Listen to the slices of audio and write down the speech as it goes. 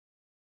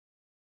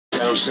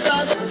Hi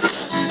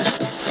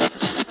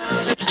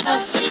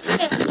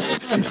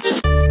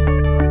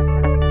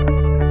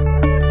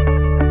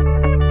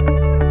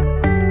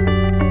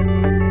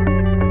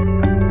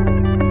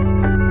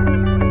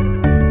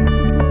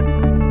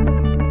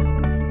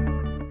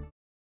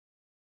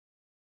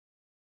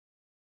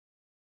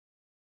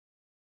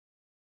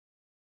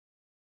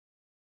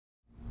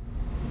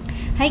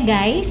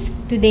guys!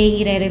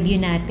 Today, i-review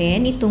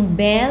natin itong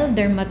Bell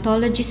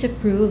Dermatologist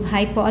Approved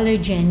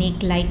Hypoallergenic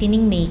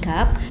Lightening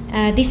Makeup.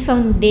 This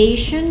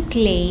foundation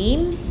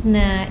claims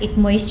na it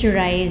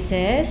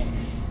moisturizes,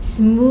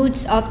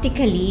 smooths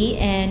optically,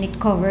 and it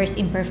covers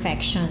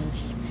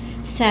imperfections.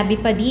 Sabi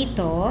pa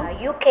dito,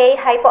 UK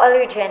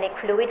Hypoallergenic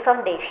Fluid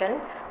Foundation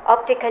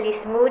optically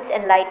smooths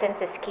and lightens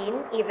the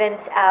skin,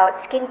 evens out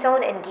skin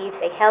tone, and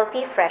gives a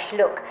healthy, fresh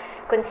look.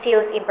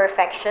 Conceals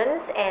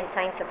imperfections and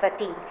signs of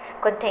fatigue.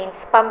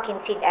 Contains pumpkin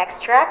seed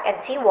extract and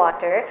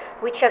seawater,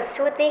 which have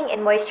soothing and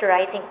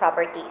moisturizing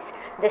properties.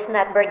 Does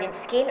not burden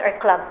skin or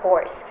clog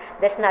pores.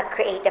 Does not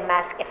create a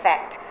mask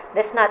effect.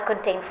 Does not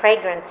contain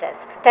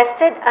fragrances.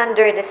 Tested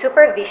under the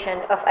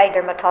supervision of a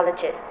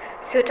dermatologist.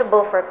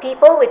 Suitable for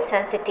people with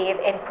sensitive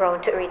and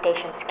prone to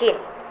irritation skin.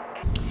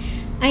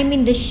 I'm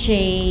in the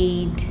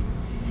shade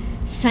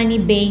Sunny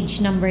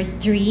Beige number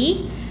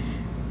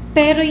 3.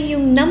 Pero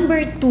yung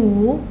number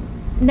 2,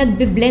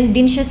 nagbe-blend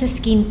din siya sa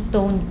skin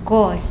tone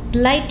ko.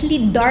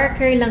 Slightly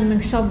darker lang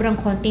ng sobrang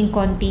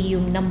konting-konti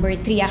yung number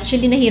 3.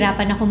 Actually,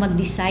 nahirapan ako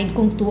mag-decide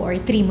kung 2 or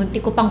 3.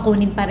 Munti ko pang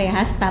kunin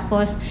parehas.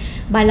 Tapos,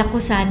 balak ko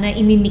sana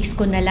imimix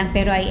ko na lang.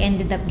 Pero I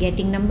ended up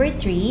getting number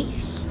 3.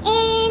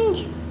 And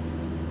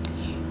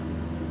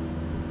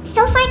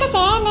so far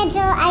kasi,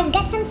 medyo I've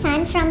got some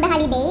sun from the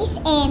holidays.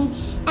 And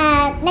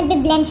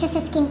nagbe-blend siya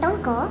sa skin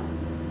tone ko.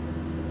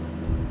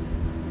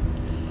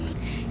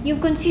 Yung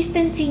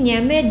consistency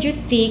niya medyo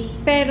thick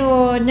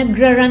pero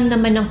nagra-run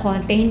naman ng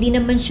konti. Hindi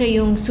naman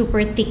siya yung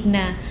super thick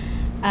na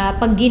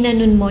pag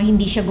ginanon mo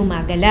hindi siya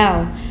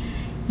gumagalaw.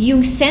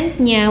 Yung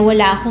scent niya,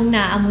 wala akong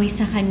naamoy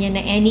sa kanya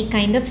na any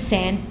kind of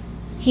scent.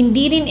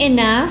 Hindi rin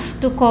enough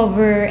to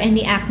cover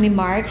any acne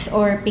marks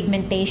or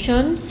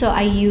pigmentation, so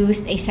I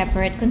used a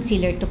separate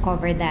concealer to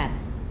cover that.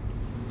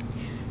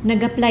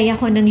 Nag-apply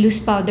ako ng loose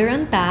powder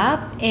on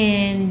top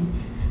and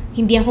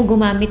hindi ako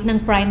gumamit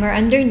ng primer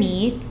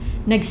underneath.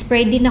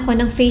 Nag-spray din ako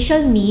ng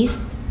facial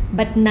mist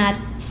but not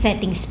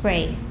setting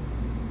spray.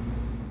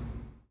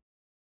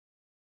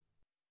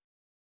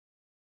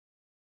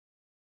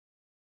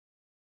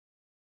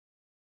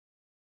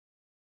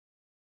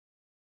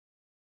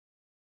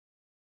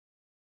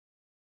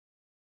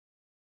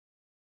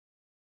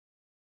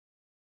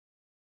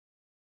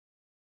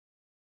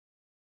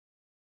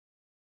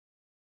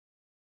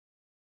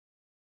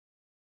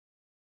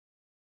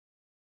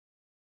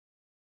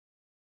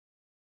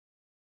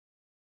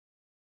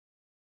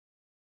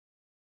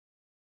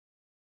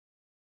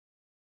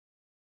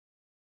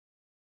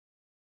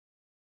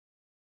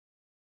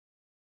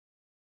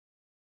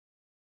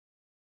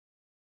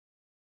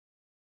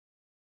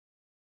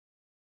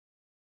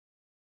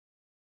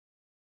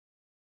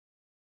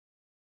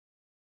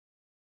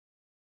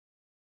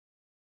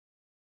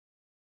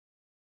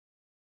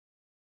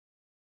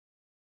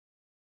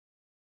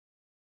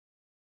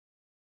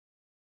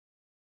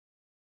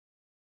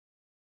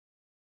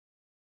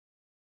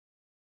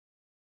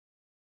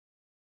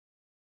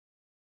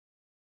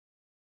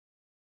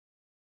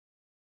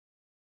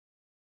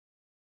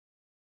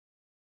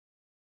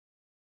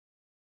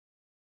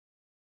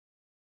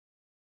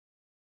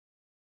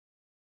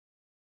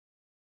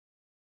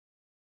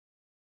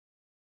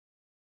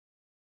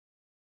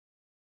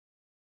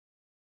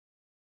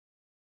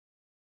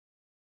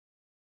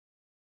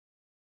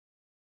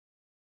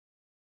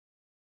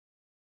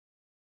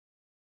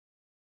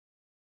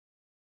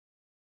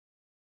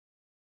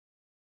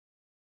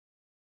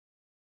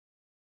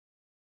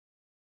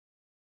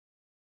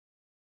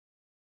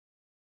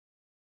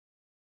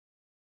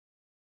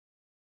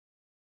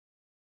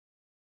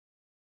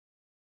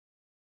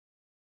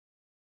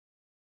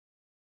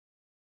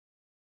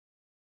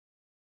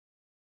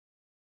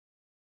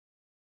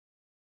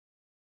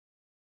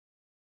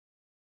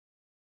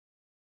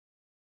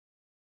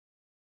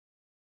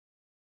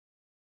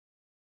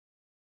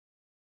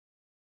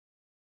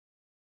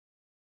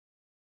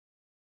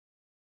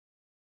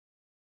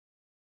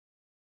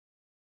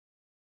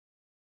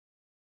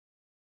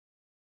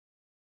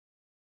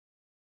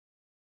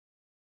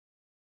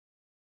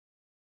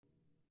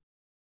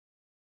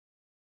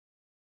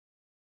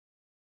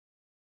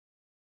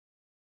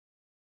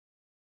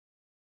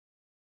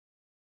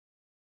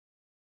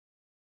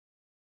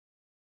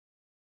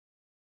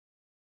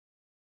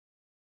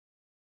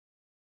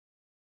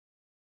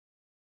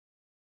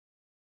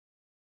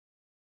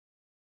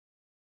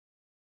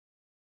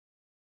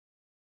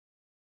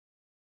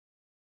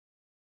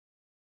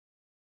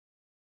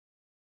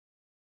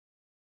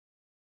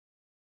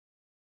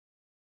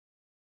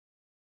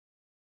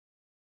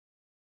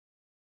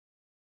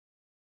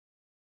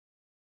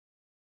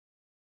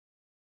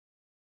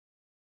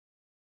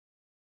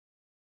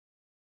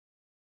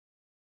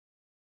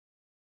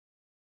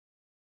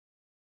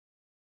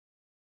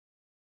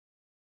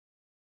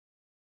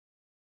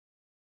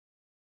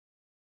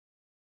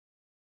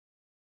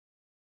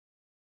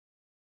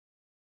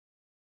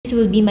 this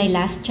will be my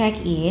last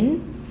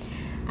check-in.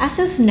 As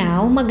of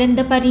now,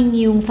 maganda pa rin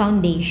yung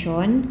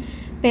foundation.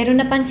 Pero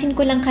napansin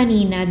ko lang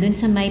kanina dun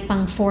sa may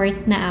pang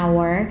 4th na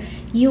hour,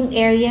 yung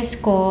areas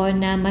ko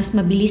na mas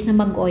mabilis na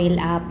mag-oil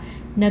up,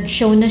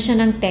 nag-show na siya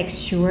ng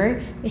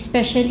texture.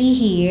 Especially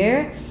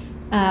here,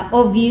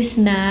 obvious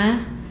na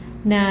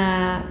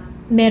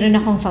meron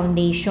akong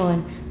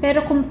foundation. Pero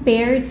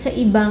compared sa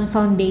ibang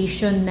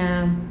foundation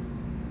na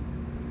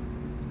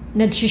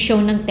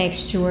nag-show ng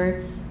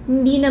texture,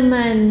 hindi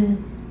naman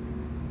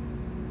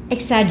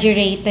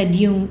exaggerated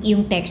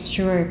yung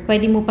texture.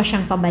 Pwede mo pa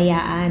siyang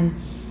pabayaan.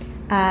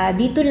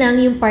 Dito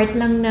lang, yung part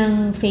lang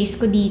ng face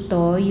ko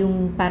dito,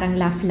 yung parang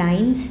laugh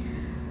lines,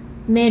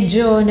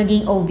 medyo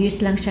naging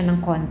obvious lang siya ng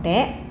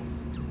konti.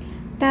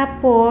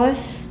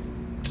 Tapos,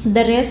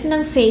 the rest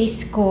ng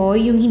face ko,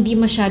 yung hindi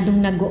masyadong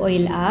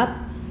nag-oil up,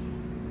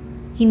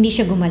 hindi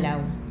siya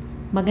gumalaw.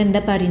 Maganda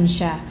pa rin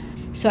siya.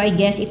 So, I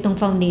guess itong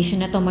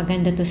foundation na to,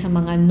 maganda to sa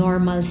mga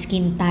normal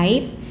skin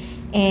type.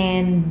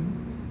 And,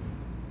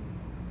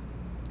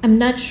 I'm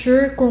not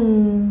sure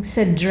kung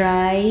sa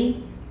dry,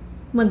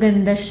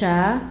 maganda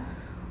siya.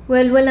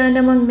 Well, wala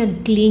namang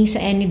nag-cling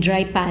sa any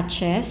dry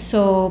patches.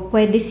 So,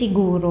 pwede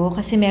siguro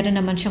kasi meron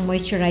naman siyang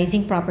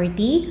moisturizing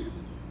property.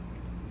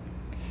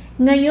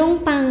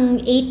 Ngayong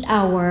pang 8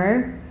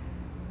 hour,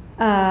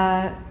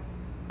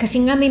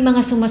 kasi nga may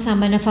mga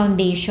sumasama na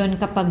foundation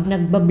kapag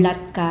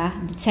nagbablot ka.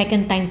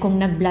 Second time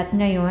kong nagblot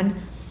ngayon.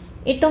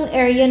 Itong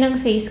area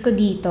ng face ko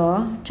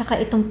dito, tsaka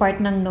itong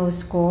part ng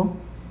nose ko,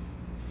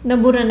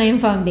 nabura na yung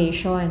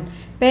foundation.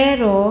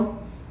 Pero,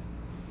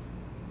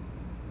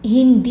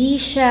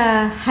 hindi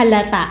siya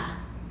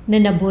halata na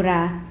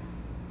nabura.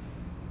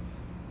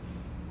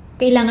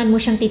 Kailangan mo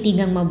siyang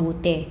titigang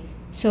mabuti.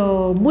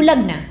 So,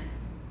 bulag na.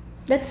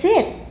 That's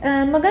it.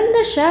 Maganda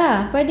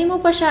siya. Pwede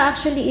mo pa siya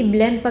actually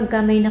i-blend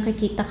pagka may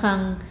nakikita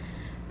kang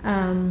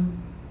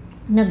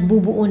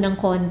nagbubuo ng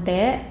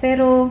konti.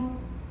 Pero,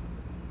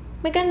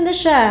 maganda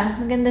siya.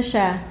 Maganda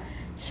siya.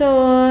 So,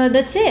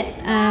 that's it.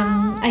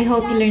 I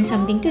hope you learned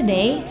something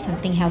today,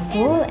 something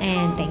helpful,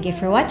 and thank you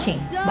for watching.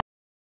 Bye!